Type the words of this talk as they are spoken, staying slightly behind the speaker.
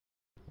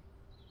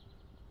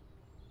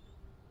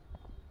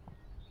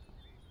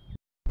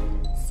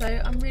So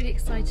I'm really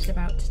excited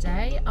about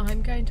today.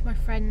 I'm going to my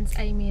friends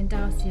Amy and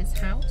Darcy's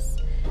house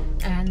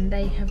and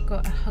they have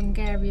got a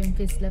Hungarian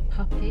Vizsla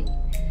Puppy.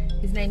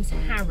 His name's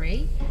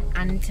Harry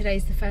and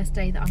today's the first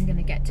day that I'm going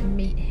to get to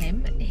meet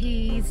him.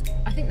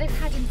 I think they've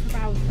had him for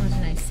about, I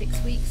don't know,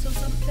 6 weeks or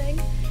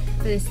something,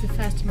 but it's the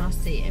first time I'll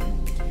see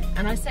him.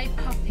 And I say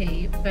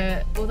puppy,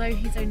 but although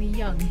he's only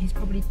young, he's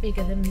probably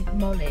bigger than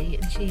Molly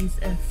and she's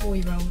a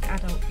 4-year-old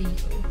adult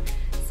beagle,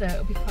 so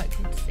it'll be quite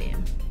cool to see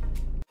him.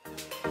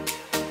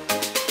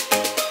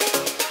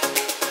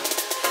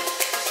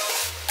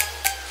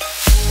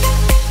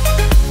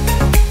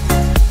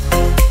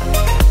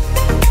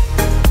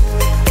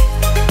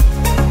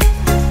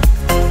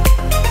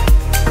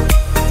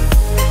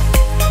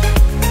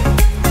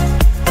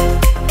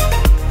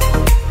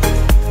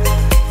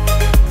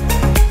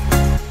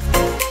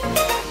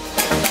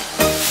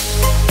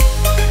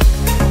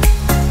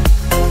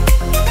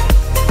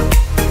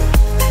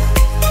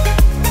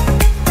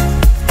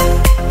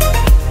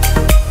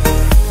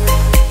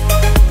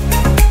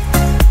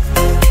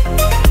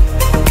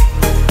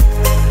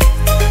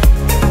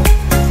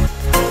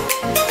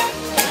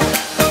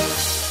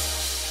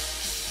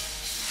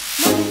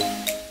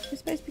 You're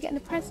supposed to be getting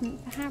a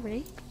present for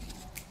Harry.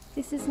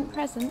 This isn't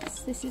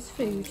presents, this is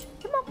food.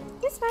 Come on,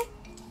 this way.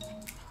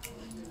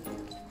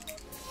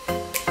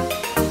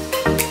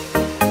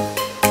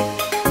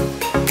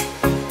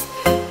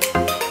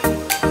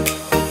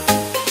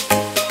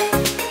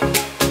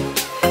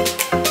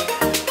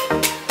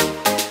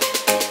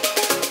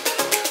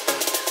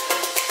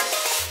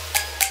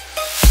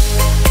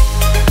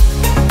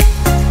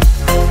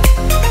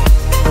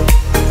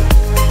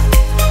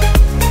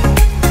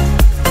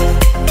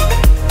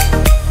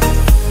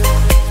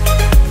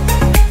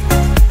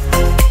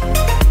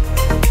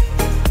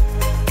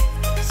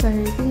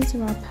 These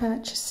are our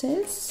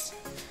purchases.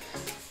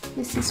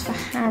 This is for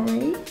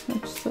Harry. I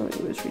just thought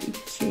it was really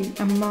cute.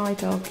 And my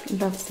dog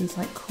loves these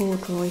like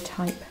corduroy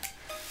type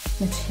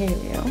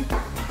material.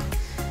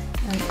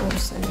 And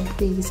also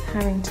these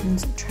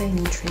Harrington's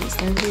training treats.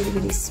 They're really,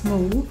 really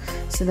small.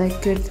 So they're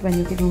good when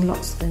you're giving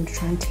lots of them to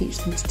try and teach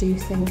them to do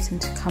things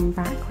and to come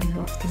back when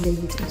they're off the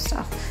lead and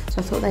stuff.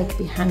 So I thought they could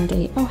be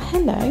handy. Oh,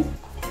 hello.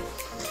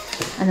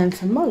 And then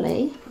for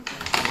Molly,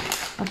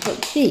 I've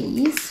got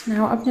these.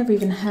 Now, I've never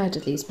even heard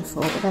of these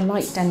before, but they're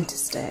like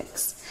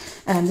Dentastix.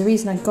 The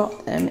reason I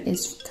got them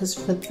is because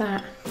for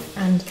that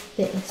and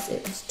this,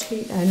 it was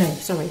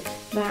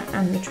that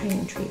and the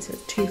training treats, it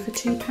was 2 for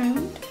 £2.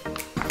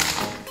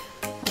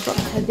 I got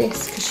her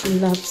this because she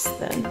loves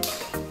them.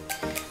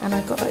 And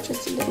I got her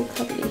just a little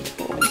cuddly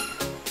toy.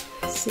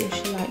 Let's see if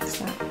she likes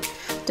that.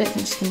 Don't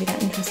think she's going to be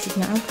that interested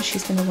now because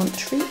she's going to want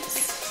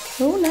treats.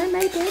 Oh no,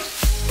 maybe.